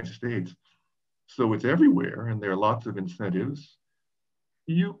the United States. So it's everywhere, and there are lots of incentives.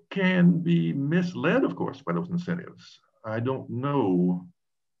 You can be misled, of course, by those incentives. I don't know.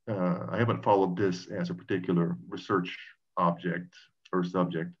 I haven't followed this as a particular research object or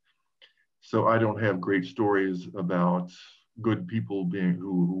subject. So I don't have great stories about good people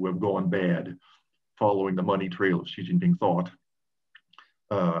who have gone bad following the money trail of Xi Jinping thought.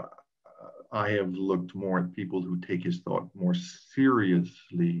 I have looked more at people who take his thought more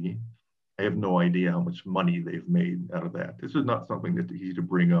seriously. I have no idea how much money they've made out of that. This is not something that's easy to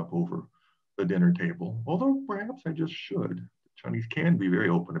bring up over the dinner table, although perhaps I just should. The Chinese can be very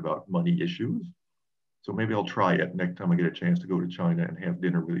open about money issues. So maybe I'll try it next time I get a chance to go to China and have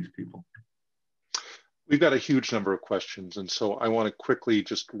dinner with these people. We've got a huge number of questions, and so I want to quickly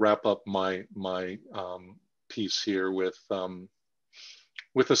just wrap up my piece here with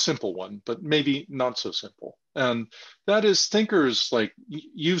a simple one, but maybe not so simple. And that is thinkers like,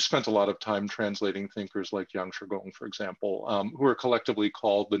 you've spent a lot of time translating thinkers like Yang Shigong, for example, who are collectively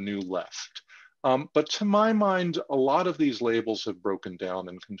called the New Left. But to my mind, a lot of these labels have broken down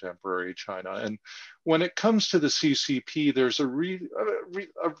in contemporary China. And when it comes to the CCP, there's a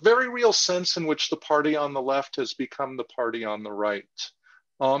very real sense in which the party on the left has become the party on the right.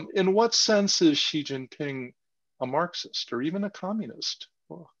 In what sense is Xi Jinping a Marxist or even a communist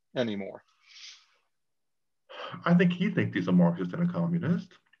anymore? I think he thinks he's a Marxist and a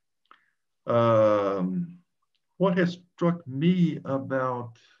communist. What has struck me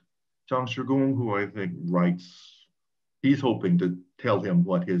about Zhang Shigong, who I think writes, he's hoping to tell him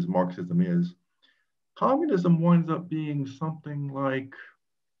what his Marxism is. Communism winds up being something like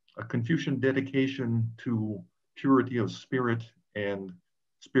a Confucian dedication to purity of spirit and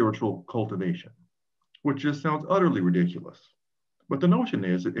spiritual cultivation, which just sounds utterly ridiculous. But the notion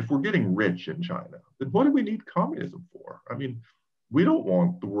is that if we're getting rich in China, then what do we need communism for? I mean, we don't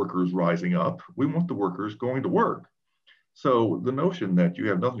want the workers rising up. We want the workers going to work. So the notion that you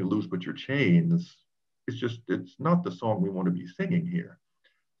have nothing to lose but your chains, it's not the song we want to be singing here.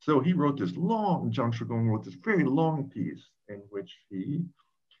 So he wrote this long, Zhang Shigong wrote this very long piece in which he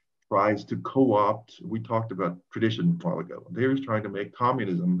tries to co-opt, we talked about tradition a while ago. There he's trying to make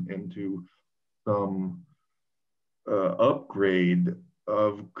communism into some upgrade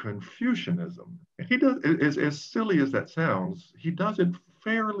of Confucianism. And he does, as silly as that sounds, he does it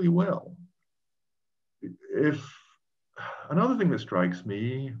fairly well. Another thing that strikes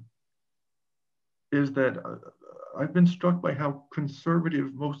me is that I've been struck by how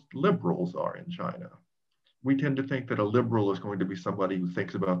conservative most liberals are in China. We tend to think that a liberal is going to be somebody who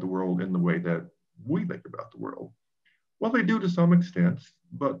thinks about the world in the way that we think about the world. Well, they do to some extent,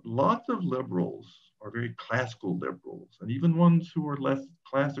 but lots of liberals are very classical liberals, and even ones who are less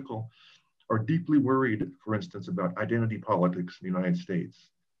classical are deeply worried, for instance, about identity politics in the United States,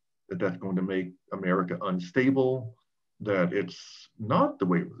 that that's going to make America unstable, that it's not the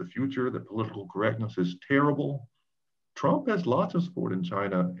way of the future, that political correctness is terrible. Trump has lots of support in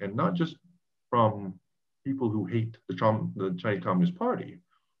China, and not just from people who hate the Chinese Communist Party.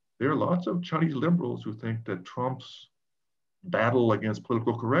 There are lots of Chinese liberals who think that Trump's battle against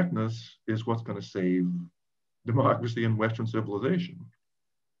political correctness is what's going to save democracy and Western civilization.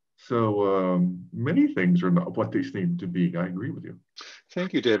 So many things are not what they seem to be. I agree with you.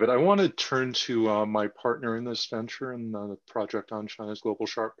 Thank you, David. I want to turn to my partner in this venture in the project on China's global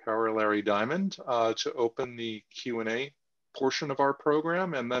sharp power, Larry Diamond, to open the Q&A portion of our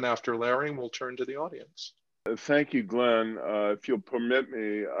program. And then after Larry, we'll turn to the audience. Thank you, Glenn. If you'll permit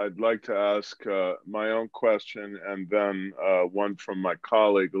me, I'd like to ask my own question and then one from my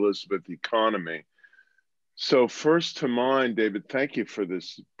colleague, Elizabeth Economy. So first to mind, David, thank you for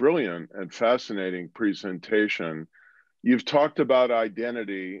this brilliant and fascinating presentation. You've talked about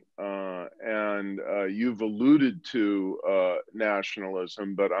identity and you've alluded to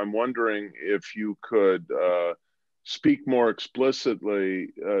nationalism, but I'm wondering if you could speak more explicitly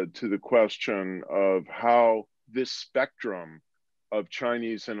to the question of how this spectrum of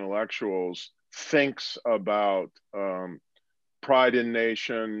Chinese intellectuals thinks about pride in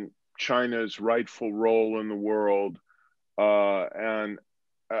nation, China's rightful role in the world, and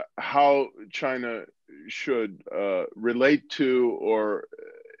how China should relate to or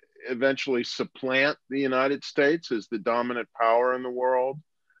eventually supplant the United States as the dominant power in the world,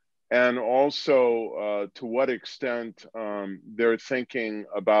 and also to what extent they're thinking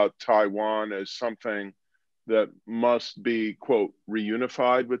about Taiwan as something that must be, quote,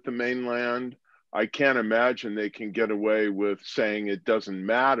 reunified with the mainland. I can't imagine they can get away with saying it doesn't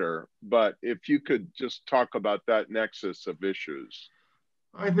matter, but if you could just talk about that nexus of issues.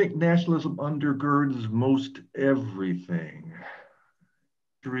 I think nationalism undergirds most everything.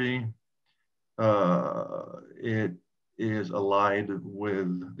 It is allied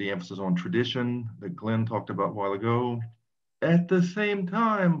with the emphasis on tradition that Glenn talked about a while ago. At the same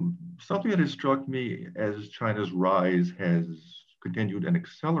time, something that has struck me as China's rise has continued and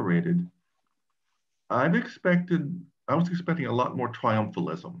accelerated, I was expecting a lot more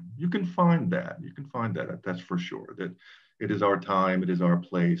triumphalism. You can find that, that's for sure, that it is our time, it is our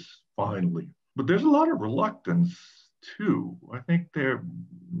place, finally. But there's a lot of reluctance too. I think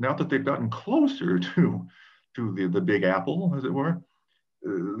now that they've gotten closer to the big apple, as it were,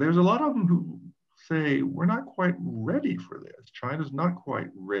 there's a lot of them who say, we're not quite ready for this. China's not quite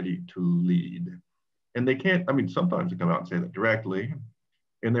ready to lead. And they can't, I mean, sometimes they come out and say that directly,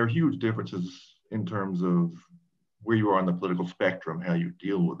 and there are huge differences in terms of where you are on the political spectrum, how you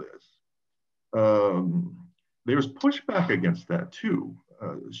deal with this. There's pushback against that too.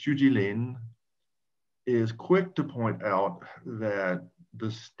 Xu Jilin is quick to point out that the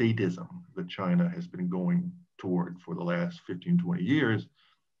statism that China has been going toward for the last 15, 20 years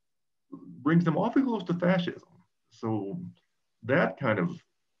brings them awfully close to fascism. So that kind of,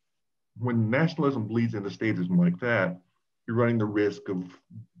 when nationalism bleeds into statism like that, you're running the risk of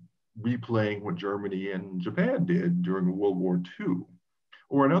replaying what Germany and Japan did during World War II.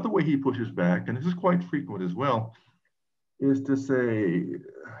 Or another way he pushes back, and this is quite frequent as well, is to say,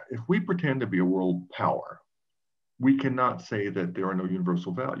 if we pretend to be a world power, we cannot say that there are no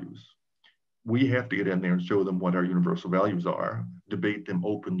universal values. We have to get in there and show them what our universal values are, debate them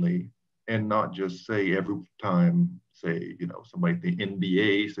openly, and not just say every time, say, you know, somebody at the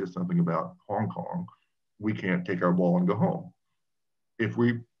NBA says something about Hong Kong, we can't take our ball and go home. If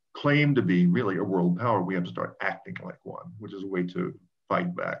we claim to be really a world power, we have to start acting like one, which is a way to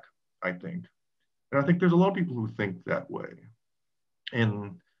fight back, I think. And I think there's a lot of people who think that way.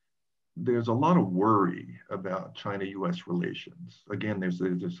 And there's a lot of worry about China-US relations. Again, there's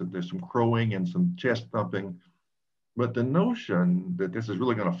some crowing and some chest thumping, but the notion that this is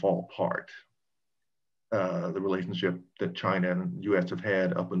really going to fall apart, the relationship that China and US have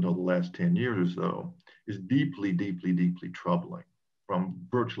had up until the last 10 years or so, is deeply, deeply, deeply troubling from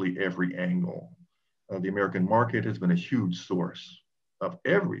virtually every angle. The American market has been a huge source of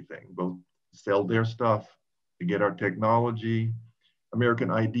everything, both to sell their stuff, to get our technology. American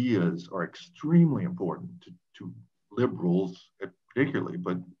ideas are extremely important to liberals, particularly,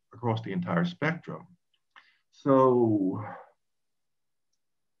 but across the entire spectrum. So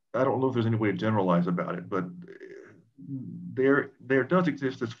I don't know if there's any way to generalize about it, but there does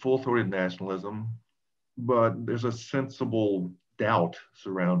exist this full-throated nationalism, but there's a sensible doubt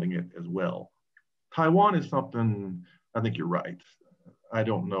surrounding it as well. Taiwan is something, I think you're right. I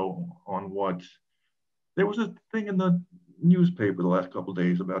don't know on what, there was a thing in the newspaper the last couple of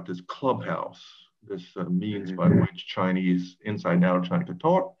days about this clubhouse, this means by which Chinese inside and out of China could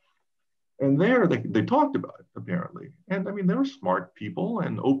talk. And there they talked about it, apparently. And I mean, there were smart people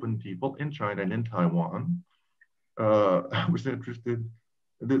and open people in China and in Taiwan. I was interested,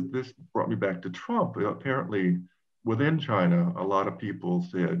 this brought me back to Trump. Apparently, within China, a lot of people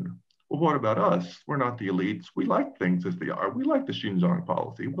said, well, what about us? We're not the elites. We like things as they are. We like the Xinjiang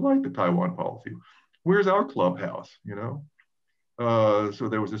policy. We like the Taiwan policy. Where's our clubhouse, you know? So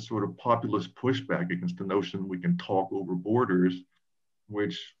there was this sort of populist pushback against the notion we can talk over borders,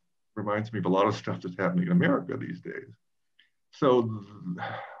 which reminds me of a lot of stuff that's happening in America these days. So,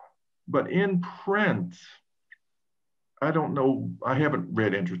 but in print, I don't know, I haven't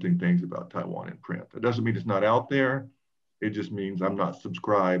read interesting things about Taiwan in print. It doesn't mean it's not out there. It just means I'm not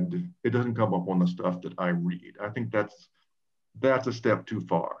subscribed. It doesn't come up on the stuff that I read. I think that's a step too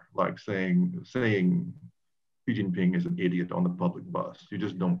far, like saying Xi Jinping is an idiot on the public bus. You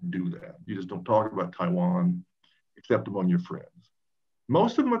just don't do that. You just don't talk about Taiwan except among your friends.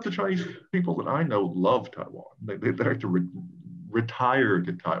 Most of them, the Chinese people that I know, love Taiwan. They like to retire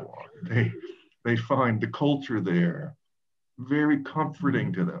to Taiwan. They find the culture there very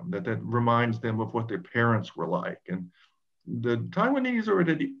comforting to them, that reminds them of what their parents were like. And the Taiwanese are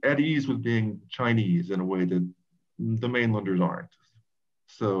at ease with being Chinese in a way that the mainlanders aren't.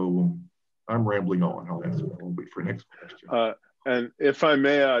 So I'm rambling on. I'll wait for the next question. And if I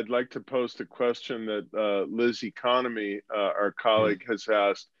may, I'd like to post a question that Liz Economy, our colleague, has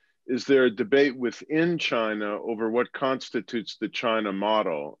asked. Is there a debate within China over what constitutes the China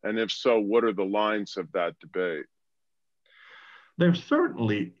model? And if so, what are the lines of that debate? There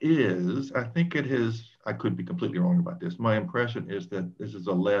certainly is. I think it is, I could be completely wrong about this. My impression is that this is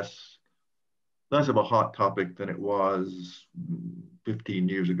a less of a hot topic than it was 15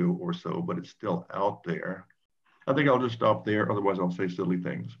 years ago or so, but it's still out there. I think I'll just stop there. Otherwise, I'll say silly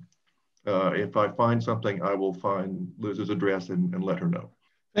things. If I find something, I will find Liz's address and let her know.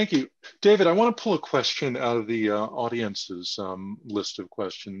 Thank you. David, I want to pull a question out of the audience's list of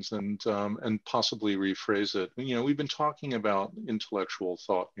questions and possibly rephrase it. You know, we've been talking about intellectual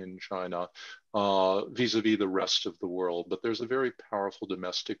thought in China vis-a-vis the rest of the world, but there's a very powerful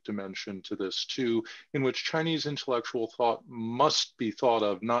domestic dimension to this too, in which Chinese intellectual thought must be thought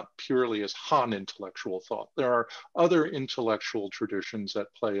of not purely as Han intellectual thought. There are other intellectual traditions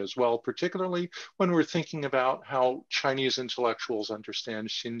at play as well, particularly when we're thinking about how Chinese intellectuals understand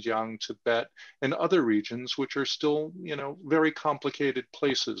Xinjiang, Tibet, and other regions, which are still, you know, very complicated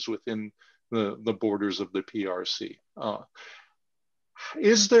places within the borders of the PRC.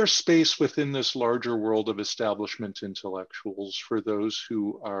 Is there space within this larger world of establishment intellectuals for those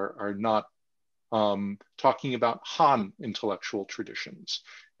who are not talking about Han intellectual traditions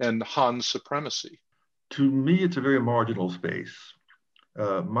and Han supremacy? To me, it's a very marginal space.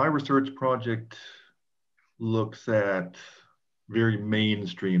 My research project looks at very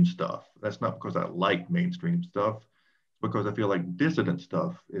mainstream stuff. That's not because I like mainstream stuff. because I feel like dissident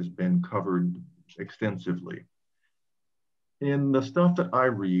stuff has been covered extensively. In the stuff that I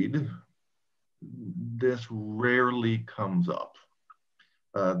read, this rarely comes up.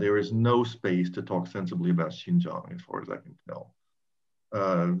 There is no space to talk sensibly about Xinjiang, as far as I can tell.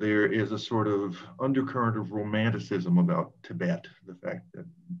 There is a sort of undercurrent of romanticism about Tibet, the fact that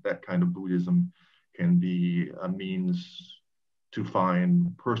that kind of Buddhism can be a means to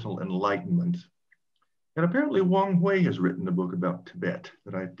find personal enlightenment. And apparently Wang Hui has written a book about Tibet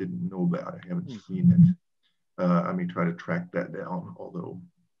that I didn't know about. I haven't seen it. I may try to track that down, although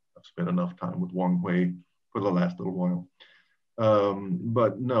I've spent enough time with Wang Hui for the last little while.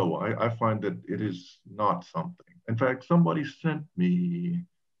 But no, I find that it is not something. In fact, somebody sent me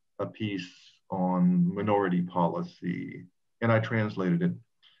a piece on minority policy, and I translated it,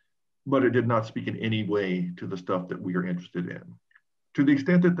 but it did not speak in any way to the stuff that we are interested in. To the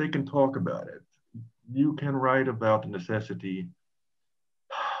extent that they can talk about it, you can write about the necessity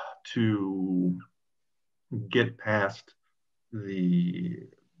to get past the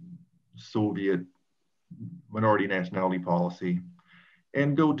Soviet minority nationality policy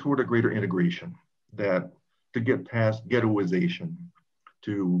and go toward a greater integration, that to get past ghettoization,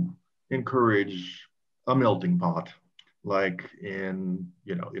 to encourage a melting pot, like in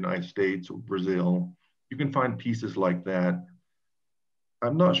the United States or Brazil. You can find pieces like that.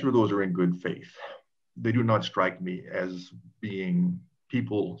 I'm not sure those are in good faith. They do not strike me as being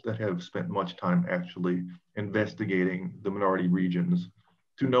people that have spent much time actually investigating the minority regions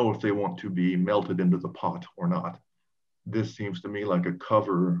to know if they want to be melted into the pot or not. This seems to me like a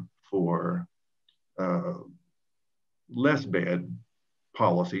cover for less bad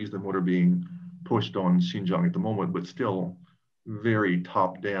policies than what are being pushed on Xinjiang at the moment, but still very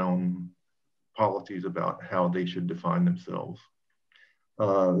top-down policies about how they should define themselves.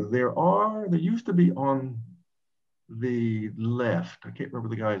 There used to be on the left, I can't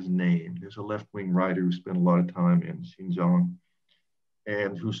remember the guy's name, there's a left-wing writer who spent a lot of time in Xinjiang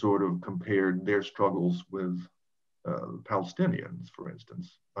and who sort of compared their struggles with Palestinians, for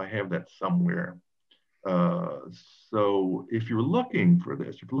instance. I have that somewhere. So if you're looking for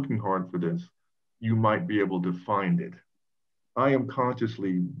this, if you're looking hard for this, you might be able to find it. I am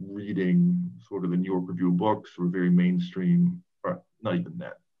consciously reading sort of the New York Review of Books or very mainstream, or not even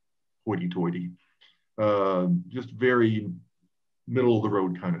that, hoity-toity, just very middle of the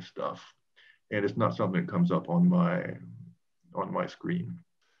road kind of stuff. And it's not something that comes up on my screen.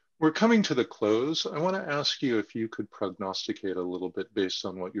 We're coming to the close. I want to ask you if you could prognosticate a little bit based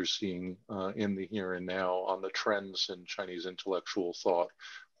on what you're seeing in the here and now on the trends in Chinese intellectual thought.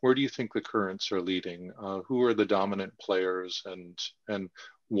 Where do you think the currents are leading? Who are the dominant players, and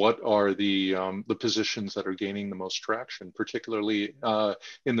what are the positions that are gaining the most traction, particularly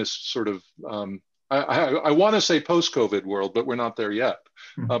in this sort of I want to say post-COVID world, but we're not there yet.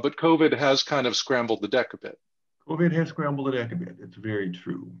 But COVID has kind of scrambled the deck a bit. COVID has scrambled the deck a bit. It's very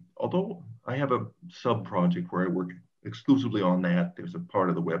true. Although I have a sub-project where I work exclusively on that. There's a part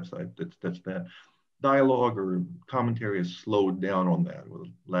of the website that's that. Dialogue or commentary has slowed down on that with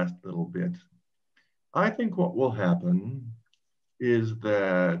the last little bit. I think what will happen is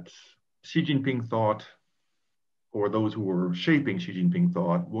that Xi Jinping thought, or those who were shaping Xi Jinping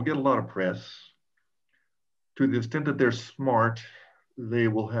thought, will get a lot of press. To the extent that they're smart, they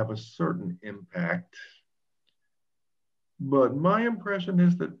will have a certain impact. But my impression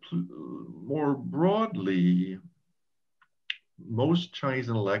is that more broadly, most Chinese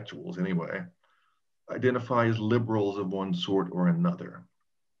intellectuals anyway, identify as liberals of one sort or another.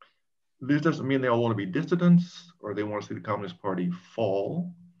 This doesn't mean they all want to be dissidents or they want to see the Communist Party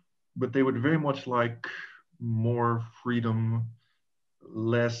fall, but they would very much like more freedom,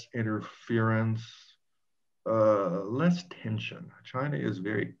 less interference, less tension. China is a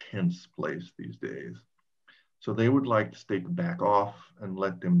very tense place these days. So they would like to take back off and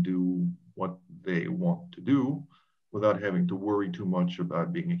let them do what they want to do without having to worry too much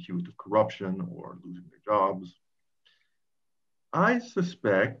about being accused of corruption or losing their jobs. I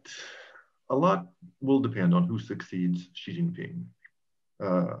suspect a lot will depend on who succeeds Xi Jinping.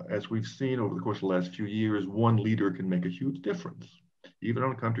 As we've seen over the course of the last few years, one leader can make a huge difference, even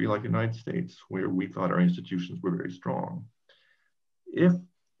in a country like the United States, where we thought our institutions were very strong. If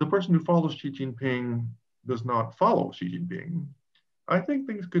the person who follows Xi Jinping does not follow Xi Jinping, I think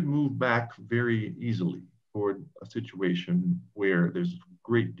things could move back very easily toward a situation where there's a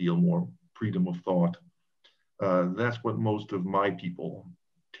great deal more freedom of thought. That's what most of my people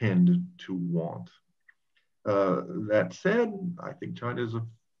tend to want. That said, I think China is a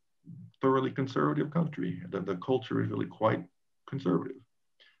thoroughly conservative country. The culture is really quite conservative.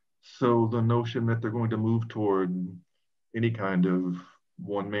 So the notion that they're going to move toward any kind of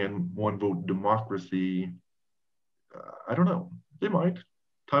one man, one vote democracy. I don't know. They might.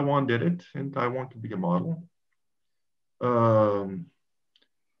 Taiwan did it, and Taiwan could be a model.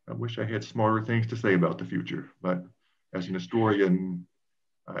 I wish I had smarter things to say about the future, but as an historian,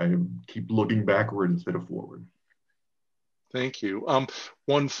 I keep looking backward instead of forward. Thank you.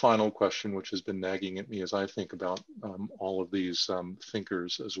 One final question, which has been nagging at me as I think about all of these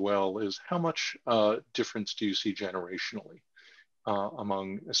thinkers as well, is how much difference do you see generationally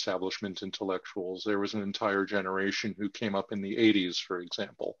among establishment intellectuals? There was an entire generation who came up in the 80s, for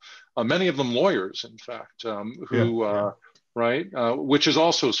example, many of them lawyers, in fact, who, right, which is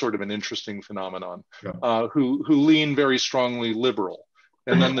also sort of an interesting phenomenon, who lean very strongly liberal.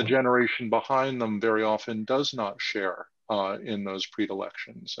 And then the generation behind them very often does not share in those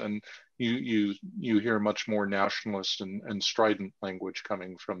predilections, and you hear much more nationalist and strident language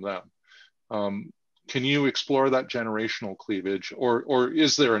coming from them. Can you explore that generational cleavage, or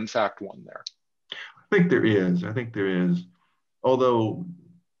is there in fact one there? I think there is. I think there is. Although,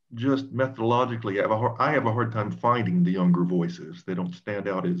 just methodologically, I have a hard time finding the younger voices. They don't stand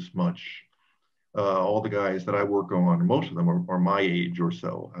out as much. All the guys that I work on, most of them are my age or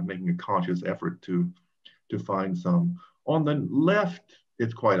so. I'm making a conscious effort to find some. On the left,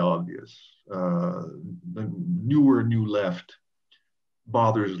 it's quite obvious. The new left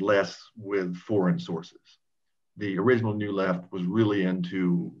bothers less with foreign sources. The original New Left was really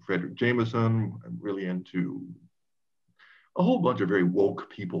into Frederick Jameson, really into a whole bunch of very woke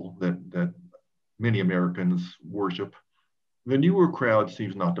people that many Americans worship. The newer crowd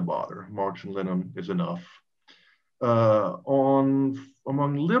seems not to bother. Marx and Lenin is enough. Among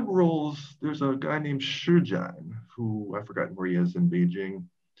liberals, there's a guy named Xi Jinping, who I forgot where he is in Beijing,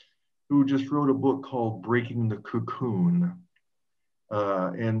 who just wrote a book called Breaking the Cocoon.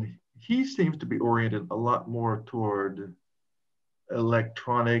 And he seems to be oriented a lot more toward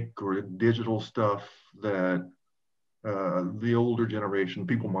electronic or digital stuff that the older generation,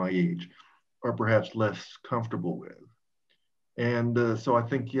 people my age, are perhaps less comfortable with. And so I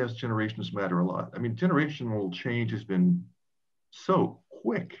think, yes, generations matter a lot. I mean, generational change has been so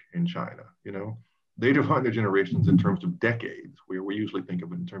quick in China, you know. They define their generations in terms of decades, where we usually think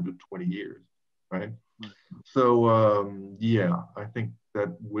of it in terms of 20 years, right? So, yeah, I think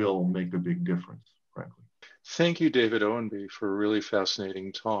that will make a big difference, frankly. Thank you, David Ownby, for a really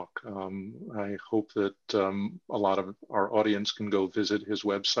fascinating talk. I hope that a lot of our audience can go visit his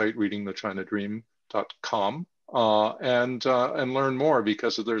website, readingthechinadream.com, and learn more,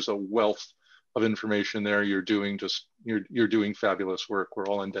 because there's a wealth of information there. You're doing fabulous work. We're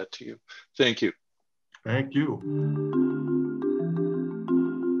all in debt to you. Thank you. Thank you.